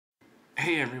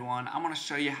Hey everyone, I'm going to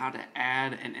show you how to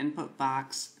add an input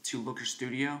box to Looker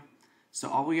Studio. So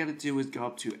all we got to do is go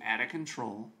up to Add a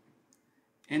Control,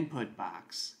 Input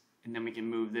Box, and then we can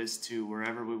move this to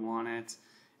wherever we want it.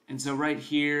 And so right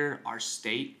here, our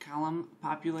state column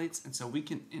populates, and so we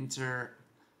can enter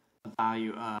a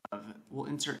value of, we'll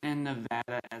enter in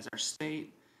Nevada as our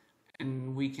state,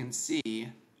 and we can see,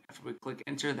 after we click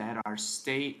enter, that our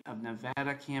state of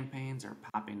Nevada campaigns are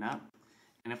popping up.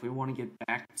 And if we want to get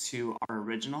back to our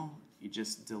original, you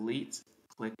just delete,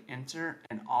 click enter,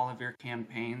 and all of your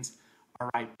campaigns are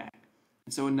right back.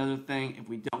 And so another thing, if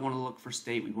we don't want to look for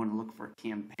state, we want to look for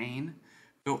campaign,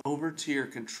 go over to your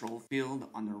control field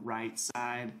on the right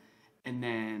side, and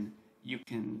then you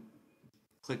can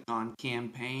click on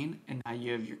campaign, and now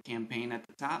you have your campaign at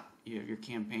the top. You have your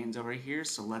campaigns over here,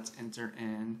 so let's enter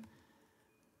in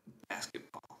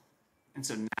basketball. And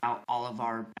so now all of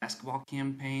our basketball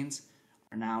campaigns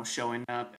are now showing up